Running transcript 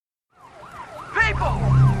People,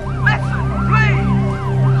 listen, please.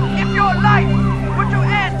 If your life were to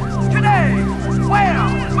end today,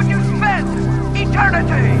 where would you spend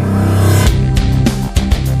eternity?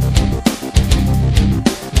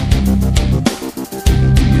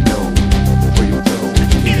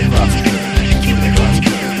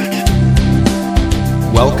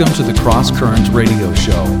 Welcome to the Cross Currents Radio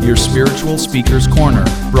Show, your spiritual speaker's corner,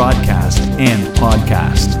 broadcast, and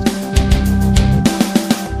podcast.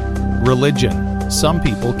 Religion. Some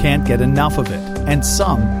people can't get enough of it, and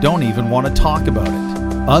some don't even want to talk about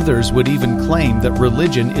it. Others would even claim that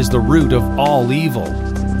religion is the root of all evil.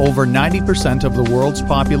 Over 90% of the world's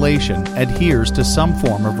population adheres to some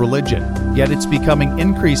form of religion, yet it's becoming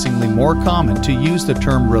increasingly more common to use the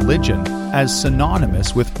term religion as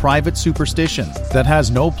synonymous with private superstition that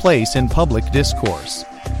has no place in public discourse.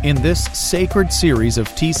 In this sacred series of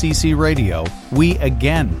TCC Radio, we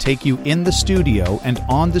again take you in the studio and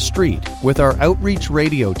on the street with our outreach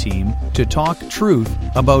radio team to talk truth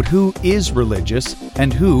about who is religious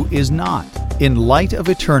and who is not. In light of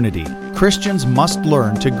eternity, Christians must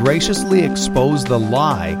learn to graciously expose the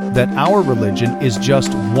lie that our religion is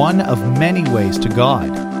just one of many ways to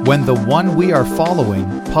God, when the one we are following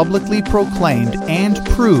publicly proclaimed and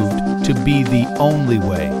proved to be the only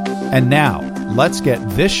way. And now, let's get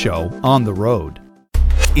this show on the road.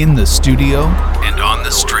 In the studio and on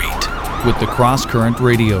the street with the Cross Current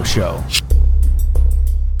Radio Show.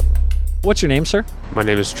 What's your name, sir? My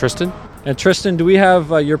name is Tristan. And Tristan, do we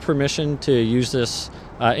have your permission to use this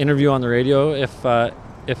interview on the radio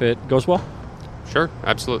if it goes well? Sure,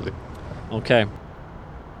 absolutely. Okay.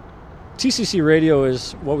 TCC Radio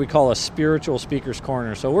is what we call a spiritual speaker's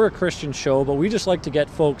corner. So we're a Christian show, but we just like to get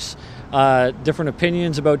folks different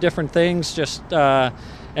opinions about different things,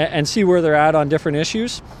 and see where they're at on different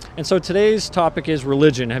issues. And so today's topic is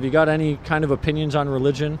religion. Have you got any kind of opinions on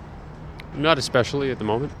religion? Not especially at the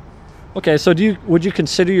moment. Okay, so would you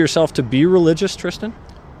consider yourself to be religious, Tristan?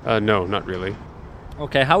 No, not really.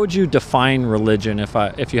 Okay, how would you define religion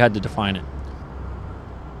if you had to define it?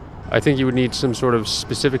 I think you would need some sort of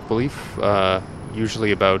specific belief,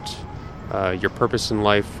 usually about your purpose in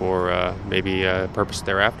life or maybe a purpose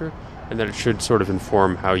thereafter, and that it should sort of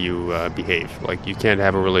inform how you behave. Like, you can't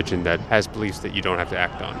have a religion that has beliefs that you don't have to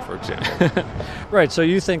act on, for example. Right, so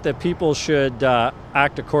you think that people should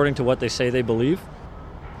act according to what they say they believe?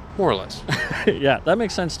 More or less. Yeah, that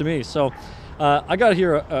makes sense to me. So I got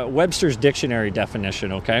here a Webster's Dictionary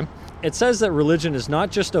definition, okay? It says that religion is not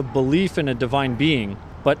just a belief in a divine being,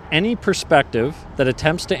 but any perspective that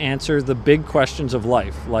attempts to answer the big questions of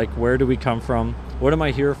life, like where do we come from, what am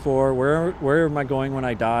I here for, where am I going when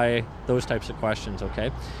I die, those types of questions,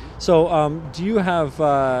 okay? So do you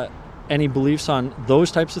have any beliefs on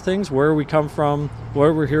those types of things, where we come from,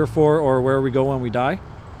 what we're here for, or where we go when we die?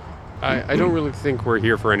 I don't really think we're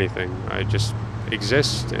here for anything. I just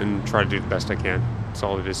exist and try to do the best I can. That's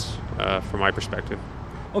all it is from my perspective.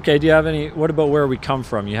 Okay, what about where we come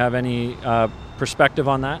from? You have any perspective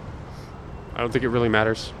on that? I don't think it really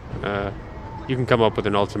matters. You can come up with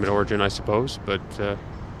an ultimate origin, I suppose, but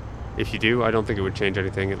if you do, I don't think it would change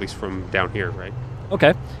anything, at least from down here, right?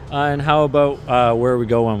 Okay, and how about where we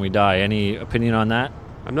go when we die? Any opinion on that?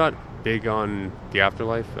 I'm not big on the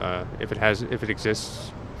afterlife. If it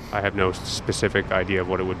exists, I have no specific idea of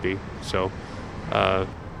what it would be. So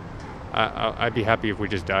I'd be happy if we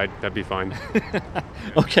just died. That'd be fine.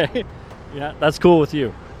 Okay. Yeah, that's cool with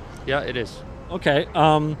you. Yeah, it is. Okay.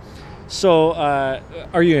 So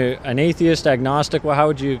are you an atheist, agnostic? Well, how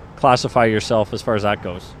would you classify yourself as far as that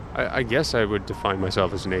goes? I guess I would define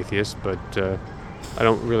myself as an atheist, but I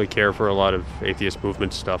don't really care for a lot of atheist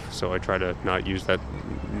movement stuff, so I try to not use that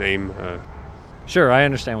name. Sure, I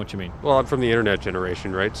understand what you mean. Well, I'm from the internet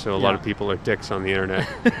generation, right? So a lot of people are dicks on the internet,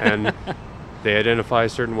 and they identify a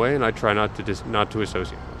certain way, and I try not to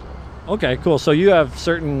associate myself. Okay, cool. So you have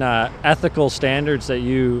certain ethical standards that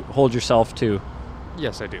you hold yourself to.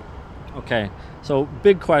 Yes, I do. Okay, so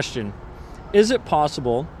big question. Is it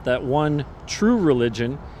possible that one true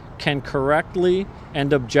religion can correctly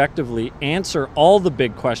and objectively answer all the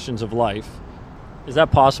big questions of life? Is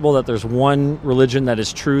that possible that there's one religion that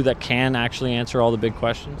is true that can actually answer all the big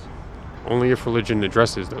questions? Only if religion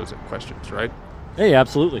addresses those questions, right? Hey,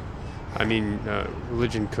 absolutely. I mean,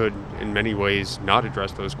 religion could, in many ways, not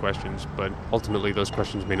address those questions, but ultimately those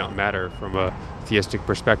questions may not matter from a theistic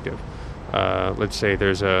perspective. Let's say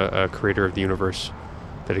there's a creator of the universe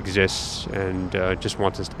that exists and just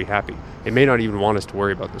wants us to be happy. It may not even want us to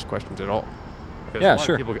worry about those questions at all. Yeah,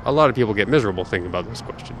 sure. A lot of people get miserable thinking about those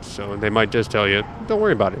questions, so they might just tell you, don't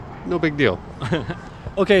worry about it, no big deal.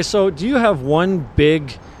 Okay, so do you have one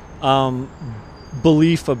big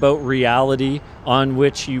belief about reality on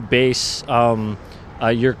which you base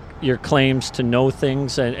your claims to know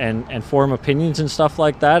things and form opinions and stuff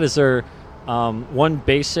like that? Is there one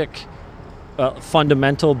basic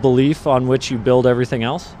fundamental belief on which you build everything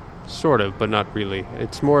else? Sort of, but not really.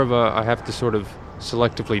 It's more of I have to sort of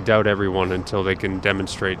selectively doubt everyone until they can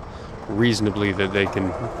demonstrate reasonably that they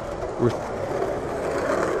can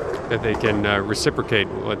reciprocate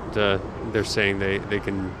what they're saying they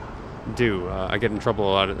can do. I get in trouble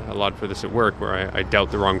a lot for this at work, where I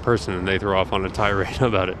doubt the wrong person and they throw off on a tirade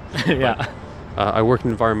about it. Yeah. But, I work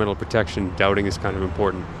in environmental protection. Doubting is kind of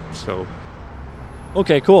important. So.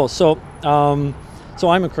 Okay, cool. So I'm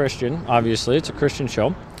a Christian. Obviously, it's a Christian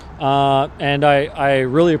show. And I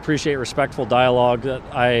really appreciate respectful dialogue.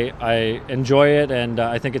 I enjoy it, and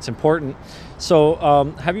I think it's important.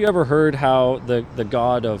 So have you ever heard how the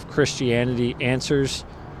God of Christianity answers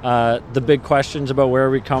the big questions about where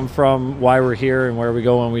we come from, why we're here, and where we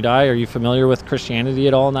go when we die? Are you familiar with Christianity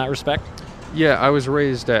at all in that respect? Yeah, I was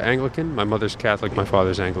raised Anglican. My mother's Catholic, my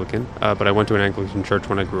father's Anglican. But I went to an Anglican church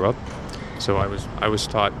when I grew up. So I was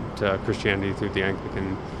taught Christianity through the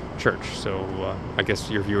Anglican church. So I guess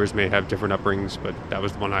your viewers may have different upbringings, but that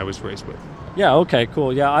was the one I was raised with. Yeah. Okay.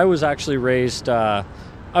 Cool. Yeah, I was actually raised. I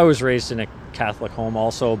was raised in a Catholic home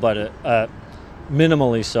also, but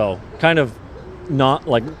minimally so. Kind of not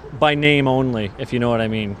like by name only, if you know what I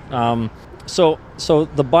mean. So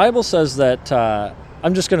the Bible says that.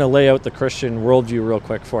 I'm just going to lay out the Christian worldview real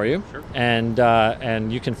quick for you, sure.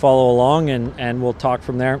 And you can follow along, and we'll talk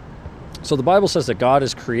from there. So the Bible says that God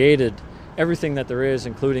has created everything that there is,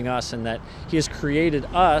 including us, and that He has created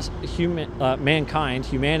us, mankind,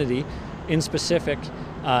 humanity, in specific,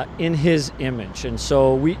 in His image. And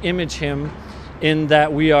so we image Him in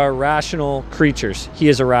that we are rational creatures. He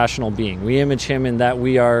is a rational being. We image Him in that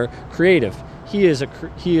we are creative. He is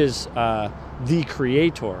the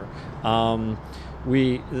creator.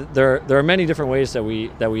 There are many different ways that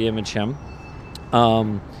we image Him,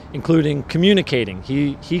 including communicating.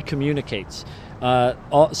 He communicates.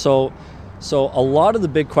 So a lot of the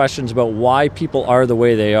big questions about why people are the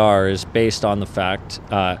way they are is based on the fact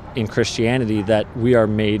in Christianity that we are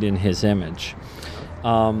made in His image,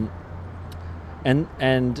 but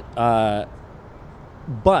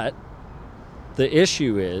the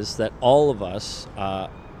issue is that all of us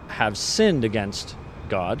have sinned against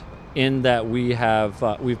God, in that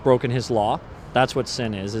we've broken His law. That's what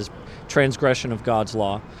sin is transgression of God's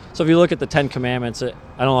law. So if you look at the Ten Commandments, I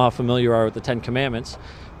don't know how familiar you are with the Ten Commandments,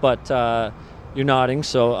 but you're nodding.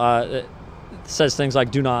 So it says things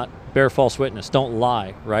like, do not bear false witness, don't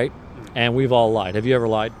lie, right? And we've all lied. Have you ever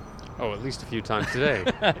lied? Oh, at least a few times today.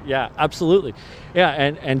 Yeah, absolutely. Yeah,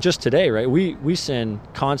 and just today, right? We sin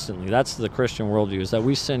constantly. That's the Christian worldview, is that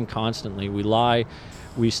we sin constantly. We lie.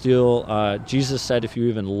 We steal. Jesus said if you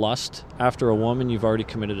even lust after a woman, you've already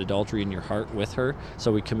committed adultery in your heart with her.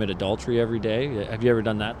 So we commit adultery every day. Have you ever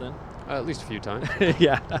done that then? At least a few times.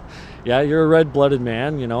 Yeah, you're a red-blooded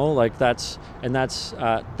man, like that's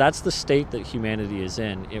the state that humanity is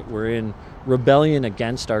in. We're in rebellion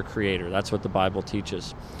against our Creator. That's what the Bible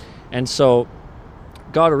teaches. And so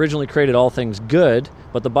God originally created all things good,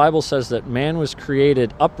 but the Bible says that man was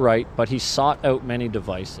created upright, but he sought out many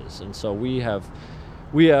devices. And so we have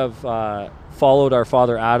followed our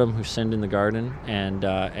father Adam, who sinned in the garden,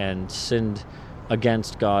 and sinned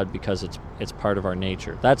against God because it's part of our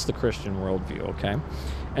nature. That's the Christian worldview, okay?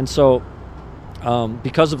 And so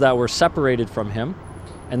because of that, we're separated from Him,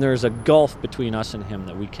 and there's a gulf between us and Him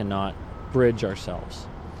that we cannot bridge ourselves.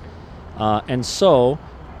 And so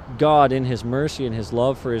God, in His mercy and His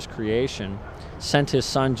love for His creation, sent His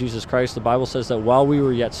Son, Jesus Christ. The Bible says that while we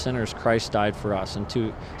were yet sinners, Christ died for us.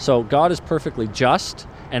 So God is perfectly just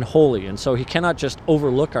and holy, and so He cannot just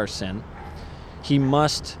overlook our sin. He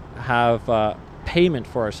must have payment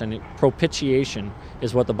for our sin. Propitiation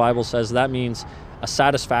is what the Bible says. That means a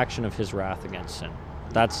satisfaction of His wrath against sin.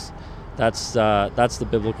 That's the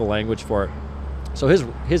biblical language for it. So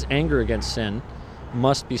His anger against sin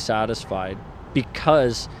must be satisfied,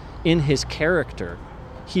 because in His character,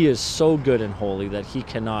 He is so good and holy that He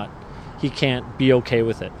can't be okay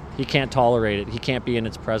with it. He can't tolerate it. He can't be in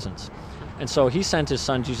its presence. And so He sent His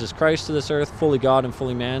Son, Jesus Christ, to this earth, fully God and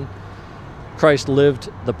fully man. Christ lived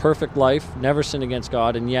the perfect life, never sinned against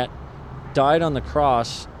God, and yet died on the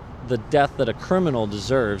cross the death that a criminal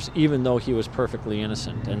deserves, even though He was perfectly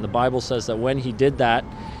innocent. And the Bible says that when He did that,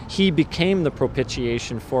 He became the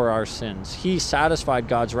propitiation for our sins. He satisfied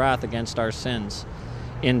God's wrath against our sins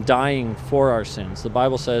in dying for our sins. The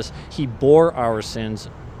Bible says He bore our sins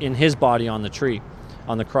in His body on the tree,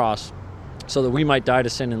 on the cross, so that we might die to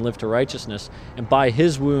sin and live to righteousness. And by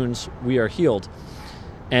his wounds we are healed.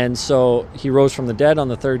 And so he rose from the dead on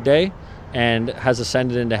the third day and has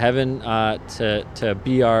ascended into heaven to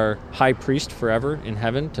be our high priest forever in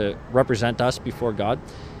heaven, to represent us before God.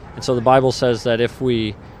 And so the Bible says that if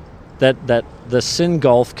we that the sin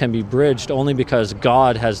gulf can be bridged only because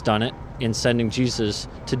God has done it in sending Jesus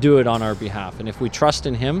to do it on our behalf. And if we trust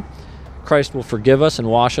in him, Christ will forgive us and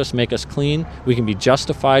wash us, make us clean. We can be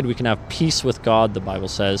justified. We can have peace with God, the Bible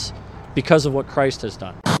says, because of what Christ has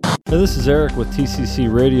done. Hey, this is Eric with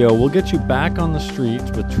TCC Radio. We'll get you back on the streets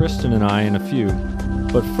with Tristan and I in a few.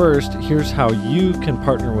 But first, here's how you can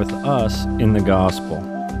partner with us in the gospel.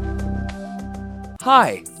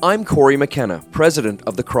 Hi, I'm Corey McKenna, president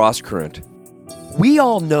of the Cross Current. We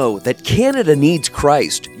all know that Canada needs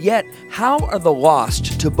Christ, yet how are the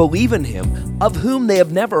lost to believe in him of whom they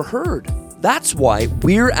have never heard? That's why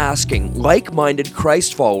we're asking like-minded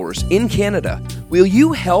Christ followers in Canada, will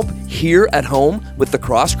you help here at home with the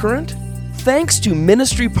Cross Current? Thanks to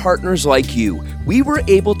ministry partners like you, we were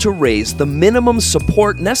able to raise the minimum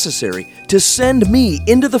support necessary to send me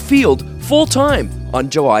into the field full-time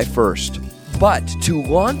on July 1st. But to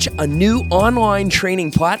launch a new online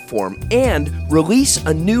training platform and release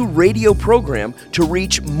a new radio program to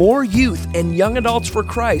reach more youth and young adults for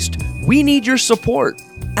Christ, we need your support.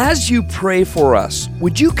 As you pray for us,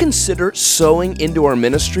 would you consider sowing into our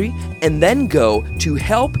ministry and then go to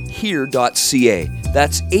helphere.ca,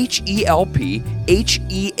 that's helphear.ca,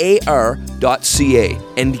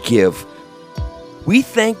 and give. We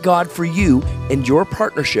thank God for you and your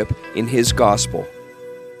partnership in his gospel.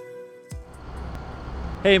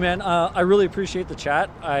 Hey man, I really appreciate the chat.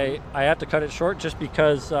 I have to cut it short just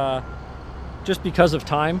because of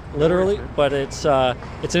time, literally. But it's an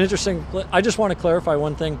interesting. I just want to clarify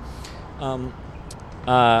one thing.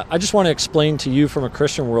 I just want to explain to you from a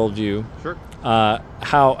Christian worldview, Sure.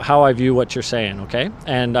 How I view what you're saying. Okay,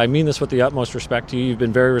 and I mean this with the utmost respect to you. You've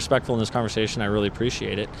been very respectful in this conversation. I really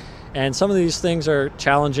appreciate it. And some of these things are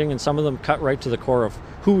challenging, and some of them cut right to the core of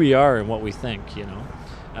who we are and what we think. You know,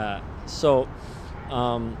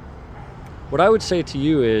 what I would say to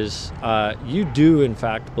you is, you do in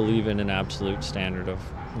fact believe in an absolute standard of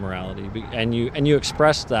morality, and you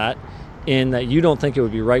expressed that in that you don't think it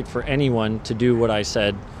would be right for anyone to do what I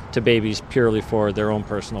said to babies purely for their own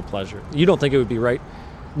personal pleasure. You don't think it would be right.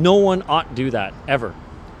 No one ought to do that ever.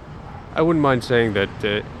 I wouldn't mind saying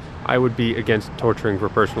that I would be against torturing for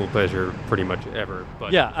personal pleasure pretty much ever.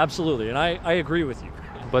 But yeah, absolutely, and I agree with you.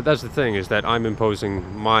 But that's the thing, is that I'm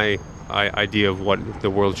imposing my idea of what the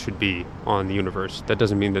world should be on the universe. That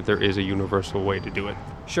doesn't mean that there is a universal way to do it.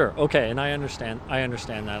 Sure, okay, and I understand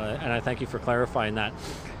that, and I thank you for clarifying that.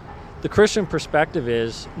 The Christian perspective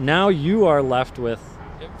is, now you are left with,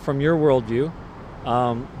 from your worldview,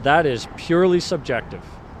 that is purely subjective.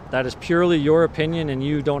 That is purely your opinion, and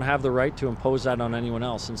you don't have the right to impose that on anyone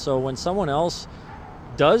else. And so when someone else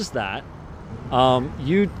does that,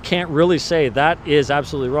 you can't really say that is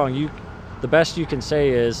absolutely wrong. The best you can say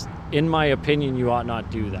is, in my opinion, you ought not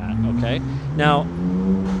do that, okay? Now,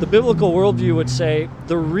 the biblical worldview would say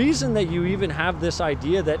the reason that you even have this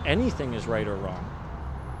idea that anything is right or wrong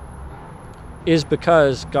is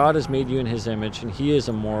because God has made you in his image, and he is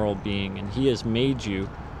a moral being, and he has made you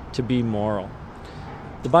to be moral.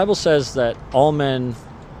 The Bible says that all men,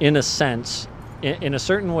 in a sense, in a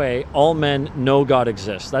certain way, all men know God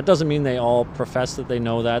exists. That doesn't mean they all profess that they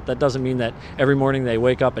know that. That doesn't mean that every morning they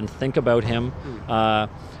wake up and think about him.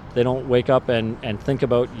 They don't wake up and think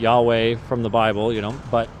about Yahweh from the Bible,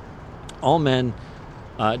 but all men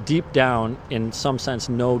deep down, in some sense,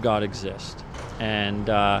 know God exists.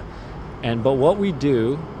 But what we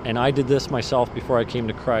do, and I did this myself before I came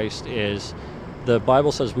to Christ, is the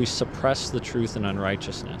Bible says we suppress the truth in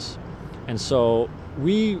unrighteousness. And so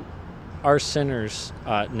we are sinners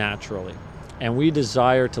naturally, and we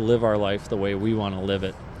desire to live our life the way we want to live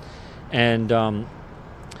it. And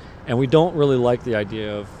we don't really like the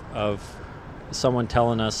idea of someone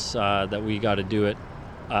telling us that we got to do it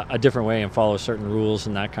a different way and follow certain rules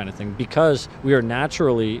and that kind of thing, because we are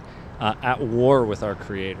naturally at war with our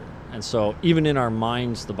Creator. And so even in our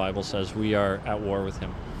minds, the Bible says we are at war with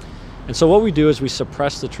him. And so what we do is we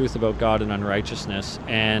suppress the truth about God in unrighteousness,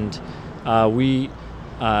 and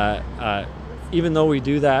even though we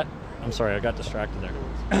do that, I'm sorry, I got distracted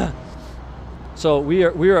there. So we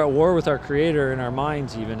are at war with our Creator in our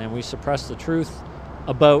minds even, and we suppress the truth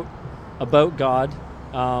about God,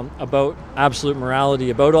 about absolute morality,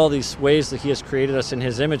 about all these ways that he has created us in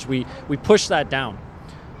his image. We push that down,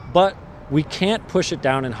 but we can't push it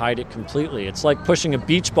down and hide it completely. It's like pushing a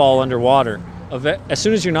beach ball underwater. As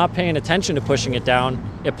soon as you're not paying attention to pushing it down,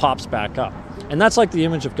 it pops back up. And that's like the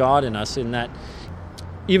image of God in us, in that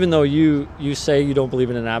even though you say you don't believe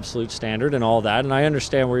in an absolute standard and all that, and I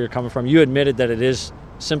understand where you're coming from, you admitted that it is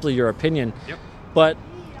simply your opinion. Yep. But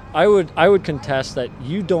I would contest that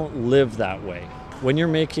you don't live that way. When you're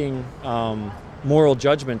making moral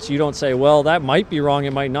judgments, you don't say, well, that might be wrong,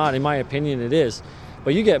 it might not. In my opinion, it is.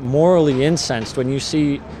 But you get morally incensed when you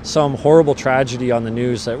see some horrible tragedy on the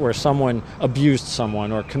news where someone abused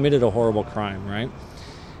someone or committed a horrible crime, right?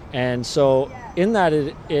 And so in that,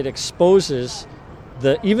 it exposes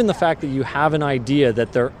even the fact that you have an idea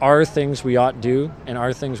that there are things we ought do and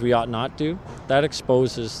are things we ought not do. That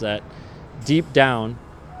exposes that deep down,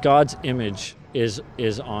 God's image is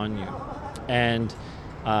on you. And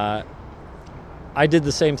I did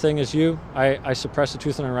the same thing as you. I suppress the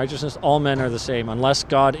truth and unrighteousness. All men are the same unless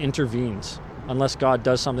God intervenes, unless God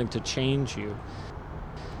does something to change you.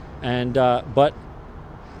 And but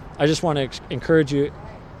I just want to encourage you,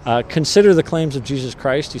 consider the claims of Jesus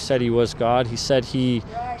Christ. He said he was God. He said he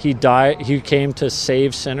died. He came to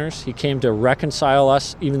save sinners. He came to reconcile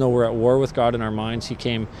us, even though we're at war with God in our minds. He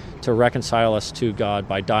came to reconcile us to God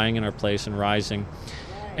by dying in our place and rising.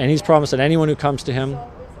 And he's promised that anyone who comes to him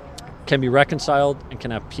can be reconciled and can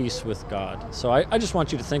have peace with God. So I just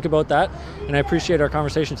want you to think about that, and I appreciate our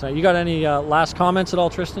conversation tonight. You got any last comments at all,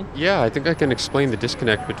 Tristan? Yeah, I think I can explain the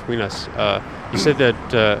disconnect between us. You said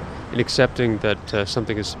that in accepting that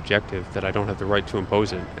something is subjective, that I don't have the right to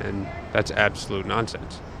impose it, and that's absolute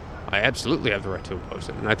nonsense. I absolutely have the right to impose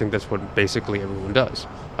it, and I think that's what basically everyone does.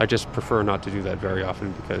 I just prefer not to do that very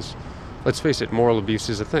often because, let's face it, moral abuse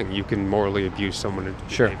is a thing. You can morally abuse someone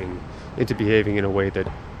into behaving in a way that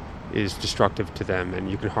is destructive to them, and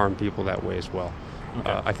you can harm people that way as well.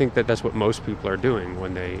 Okay. I think that's what most people are doing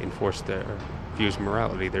when they enforce their views of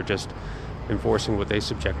morality. They're just enforcing what they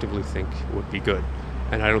subjectively think would be good.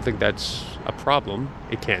 And I don't think that's a problem.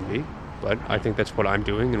 It can be, but I think that's what I'm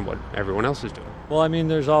doing and what everyone else is doing. Well, I mean,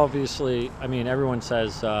 there's obviously, everyone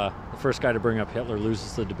says the first guy to bring up Hitler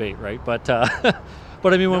loses the debate, right? But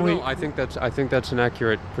but I mean, I think that's an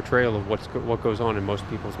accurate portrayal of what goes on in most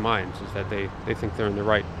people's minds, is that they think they're in the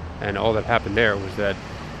right. And all that happened there was that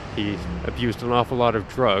he abused an awful lot of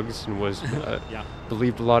drugs and was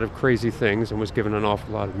believed a lot of crazy things and was given an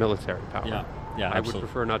awful lot of military power. Yeah, I would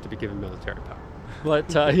prefer not to be given military power.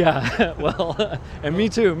 But well, and me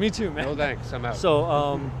too, man. No thanks, I'm out.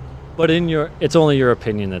 So, but it's only your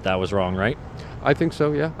opinion that was wrong, right? I think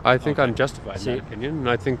so, yeah. I think I'm justified in that opinion, and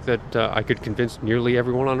I think that I could convince nearly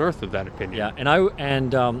everyone on earth of that opinion. Yeah,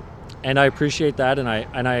 and I appreciate that, and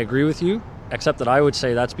I agree with you. Except that I would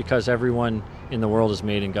say that's because everyone in the world is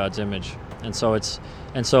made in God's image, and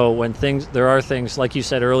so when there are things like you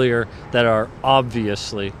said earlier that are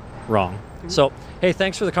obviously wrong. Mm-hmm. So hey,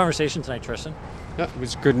 thanks for the conversation tonight, Tristan. Yeah, it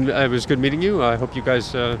was good. It was good meeting you. I hope you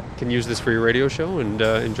guys can use this for your radio show and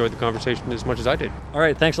enjoy the conversation as much as I did. All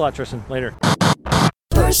right, thanks a lot, Tristan. Later.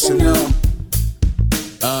 Personal.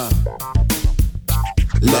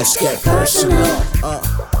 Let's get personal.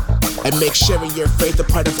 And make sharing your faith a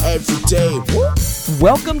part of every day.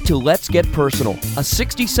 Welcome to Let's Get Personal, a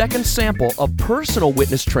 60-second sample of personal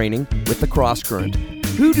witness training with the Cross Current.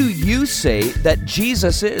 Who do you say that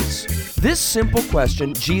Jesus is? This simple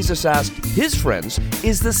question Jesus asked his friends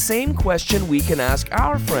is the same question we can ask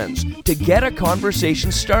our friends to get a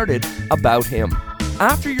conversation started about him.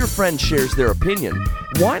 After your friend shares their opinion,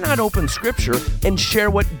 why not open Scripture and share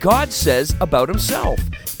what God says about himself?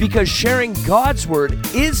 Because sharing God's Word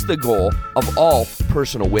is the goal of all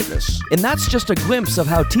personal witness. And that's just a glimpse of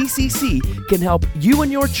how TCC can help you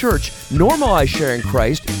and your church normalize sharing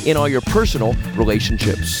Christ in all your personal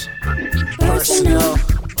relationships. Personal.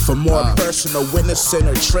 For more personal witness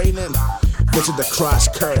center training, visit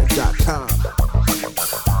thecrosscurrent.com.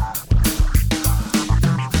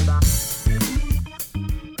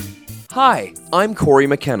 Hi, I'm Corey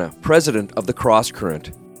McKenna, president of the Cross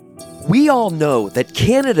Current. We all know that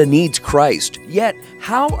Canada needs Christ, yet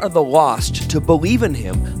how are the lost to believe in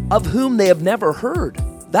him of whom they have never heard?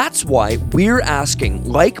 That's why we're asking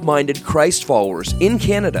like-minded Christ followers in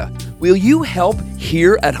Canada, will you help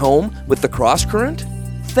here at home with the Cross Current?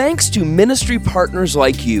 Thanks to ministry partners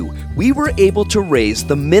like you, we were able to raise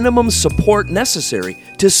the minimum support necessary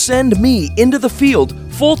to send me into the field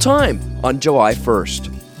full-time on July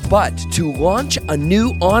 1st. But to launch a new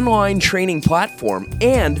online training platform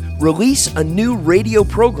and release a new radio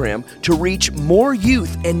program to reach more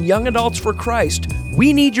youth and young adults for Christ,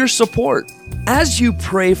 we need your support. As you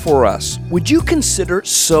pray for us, would you consider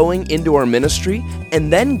sowing into our ministry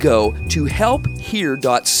and then go to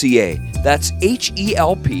helphere.ca, that's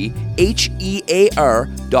helphear.ca,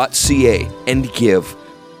 and give.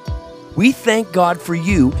 We thank God for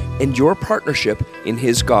you and your partnership in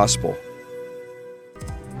His gospel.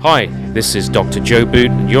 Hi, this is Dr. Joe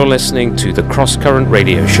Boot, and you're listening to the Cross Current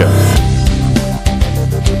Radio Show.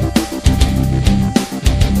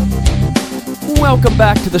 Welcome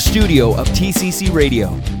back to the studio of TCC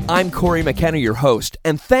Radio. I'm Corey McKenna, your host,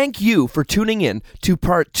 and thank you for tuning in to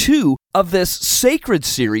part 2 of this sacred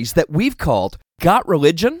series that we've called Got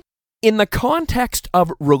Religion? In the context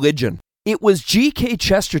of religion, it was G.K.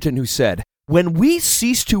 Chesterton who said, "When we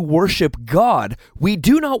cease to worship God, we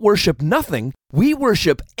do not worship nothing, we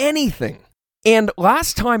worship anything." And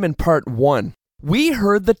last time in part 1, we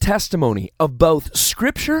heard the testimony of both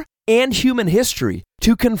Scripture and human history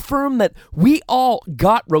to confirm that we all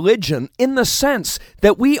got religion in the sense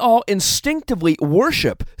that we all instinctively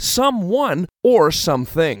worship someone or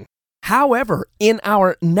something. However, in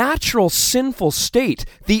our natural sinful state,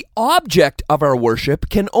 the object of our worship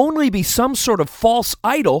can only be some sort of false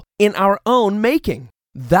idol in our own making.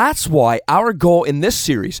 That's why our goal in this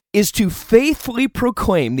series is to faithfully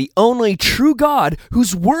proclaim the only true God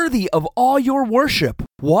who's worthy of all your worship.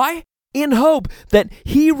 Why? In hope that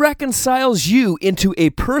He reconciles you into a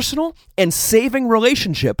personal and saving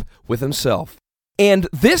relationship with Himself. And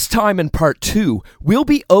this time in part 2, we'll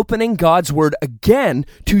be opening God's Word again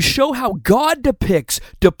to show how God depicts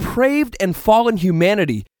depraved and fallen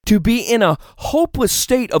humanity to be in a hopeless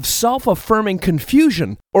state of self-affirming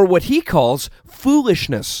confusion, or what He calls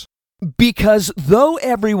foolishness. Because though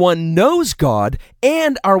everyone knows God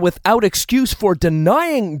and are without excuse for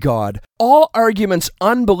denying God, all arguments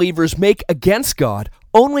unbelievers make against God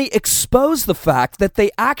only expose the fact that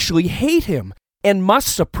they actually hate Him and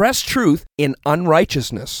must suppress truth in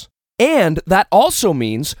unrighteousness. And that also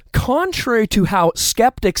means, contrary to how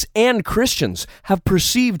skeptics and Christians have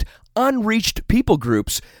perceived unreached people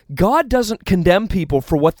groups, God doesn't condemn people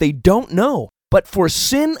for what they don't know, but for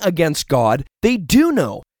sin against God they do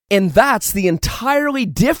know. And that's the entirely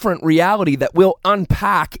different reality that we'll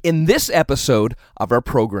unpack in this episode of our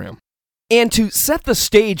program. And to set the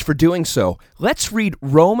stage for doing so, let's read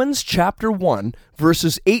Romans chapter 1,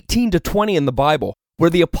 verses 18 to 20 in the Bible, where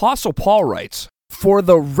the Apostle Paul writes, "For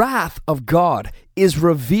the wrath of God is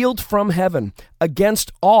revealed from heaven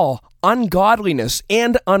against all ungodliness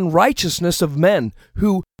and unrighteousness of men,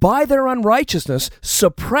 who by their unrighteousness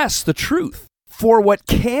suppress the truth. For what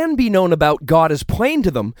can be known about God is plain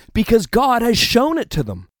to them, because God has shown it to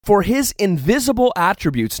them. For His invisible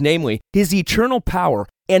attributes, namely His eternal power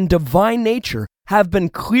and divine nature, have been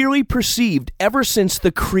clearly perceived ever since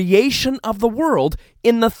the creation of the world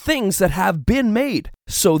in the things that have been made,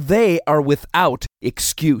 so they are without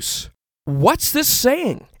excuse." What's this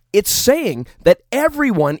saying? It's saying that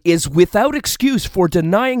everyone is without excuse for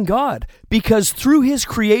denying God, because through His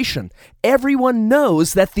creation, everyone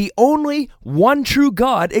knows that the only one true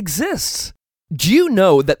God exists. Do you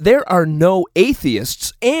know that there are no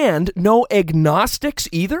atheists and no agnostics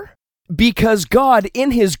either? Because God,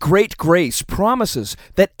 in His great grace, promises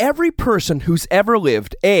that every person who's ever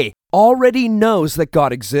lived, A, already knows that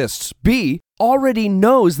God exists, B, already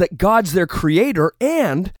knows that God's their creator,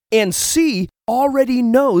 and C, already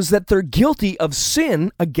knows that they're guilty of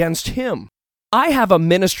sin against Him. I have a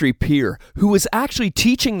ministry peer who was actually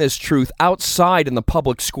teaching this truth outside in the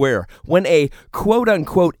public square when a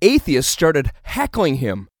quote-unquote atheist started heckling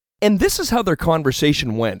him. And this is how their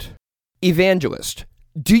conversation went. Evangelist: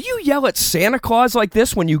 "Do you yell at Santa Claus like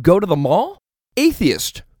this when you go to the mall?"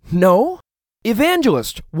 Atheist: "No."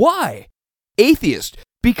 Evangelist: "Why?" Atheist: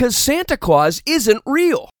 "Because Santa Claus isn't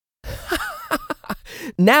real."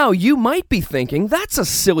 Now you might be thinking, that's a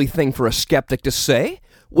silly thing for a skeptic to say.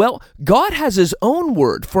 Well, God has His own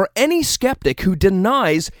word for any skeptic who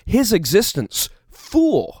denies His existence: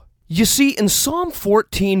 fool. You see, in Psalm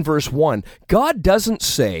 14, verse 1, God doesn't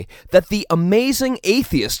say that the amazing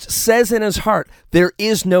atheist says in his heart, "There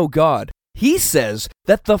is no God." He says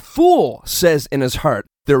that the fool says in his heart,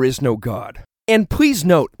 "There is no God." And please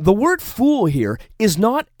note, the word fool here is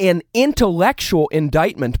not an intellectual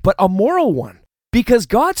indictment, but a moral one. Because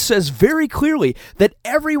God says very clearly that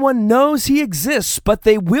everyone knows He exists, but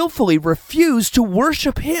they willfully refuse to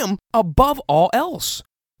worship Him above all else.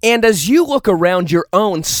 And as you look around your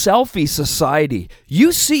own selfie society,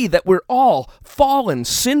 you see that we're all fallen,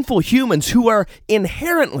 sinful humans who are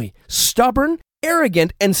inherently stubborn,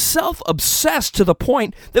 arrogant, and self-obsessed to the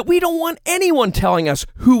point that we don't want anyone telling us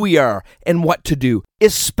who we are and what to do,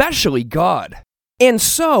 especially God. And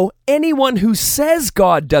so, anyone who says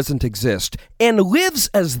God doesn't exist and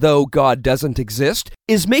lives as though God doesn't exist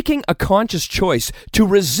is making a conscious choice to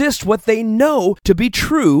resist what they know to be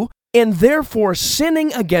true, and therefore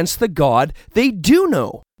sinning against the God they do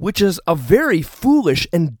know. which is a very foolish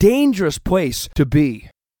and dangerous place to be.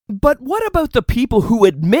 But what about the people who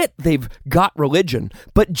admit they've got religion,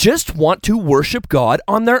 but just want to worship God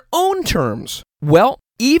on their own terms? Well,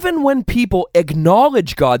 even when people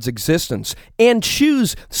acknowledge God's existence and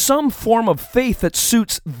choose some form of faith that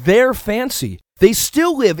suits their fancy, they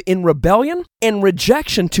still live in rebellion and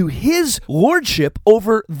rejection to His lordship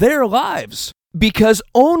over their lives. Because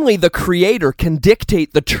only the Creator can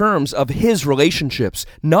dictate the terms of His relationships,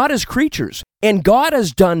 not His creatures. And God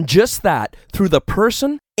has done just that through the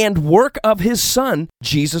person and work of His Son,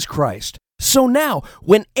 Jesus Christ. So now,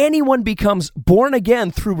 when anyone becomes born again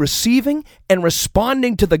through receiving and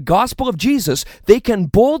responding to the gospel of Jesus, they can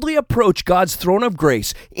boldly approach God's throne of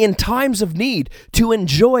grace in times of need to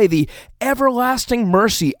enjoy the everlasting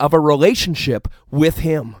mercy of a relationship with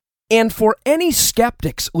Him. And for any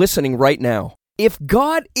skeptics listening right now, if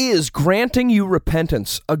God is granting you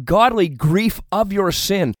repentance, a godly grief of your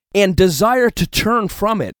sin, and desire to turn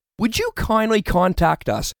from it, would you kindly contact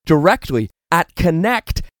us directly at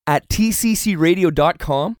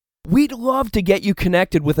connect@tccradio.com? We'd love to get you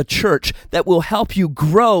connected with a church that will help you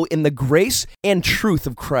grow in the grace and truth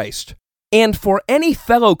of Christ. And for any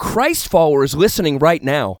fellow Christ followers listening right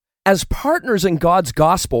now, as partners in God's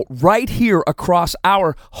gospel right here across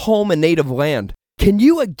our home and native land, can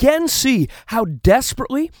you again see how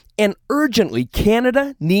desperately and urgently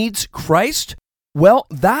Canada needs Christ? Well,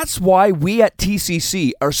 that's why we at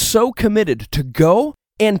TCC are so committed to go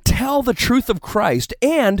and tell the truth of Christ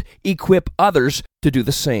and equip others to do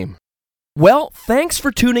the same. Well, thanks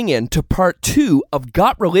for tuning in to part 2 of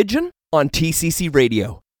Got Religion on TCC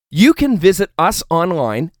Radio. You can visit us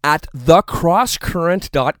online at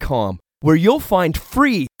thecrosscurrent.com, where you'll find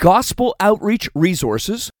free gospel outreach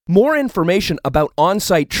resources, more information about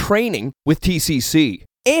on-site training with TCC,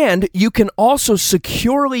 and you can also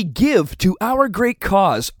securely give to our great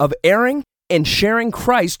cause of airing and sharing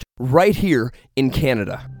Christ right here in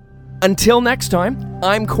Canada. Until next time,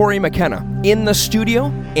 I'm Corey McKenna, in the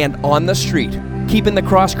studio and on the street, keeping the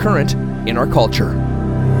cross current in our culture.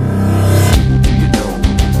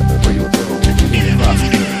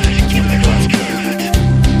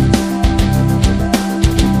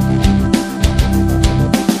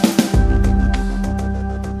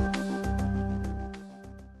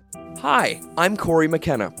 Hi, I'm Corey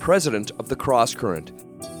McKenna, president of the Cross Current.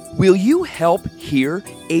 Will you help hear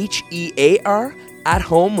HEAR at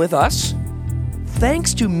home with us?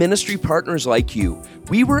 Thanks to ministry partners like you,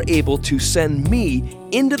 we were able to send me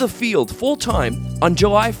into the field full-time on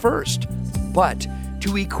July 1st. But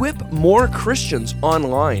to equip more Christians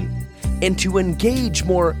online and to engage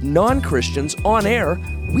more non-Christians on air,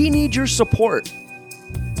 we need your support.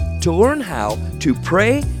 To learn how to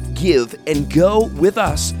pray, give, and go with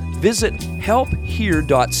us, visit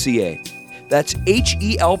helphear.ca. That's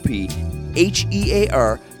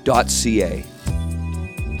HELPHEAR.ca.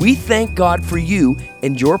 We thank God for you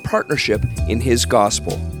and your partnership in His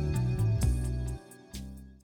gospel.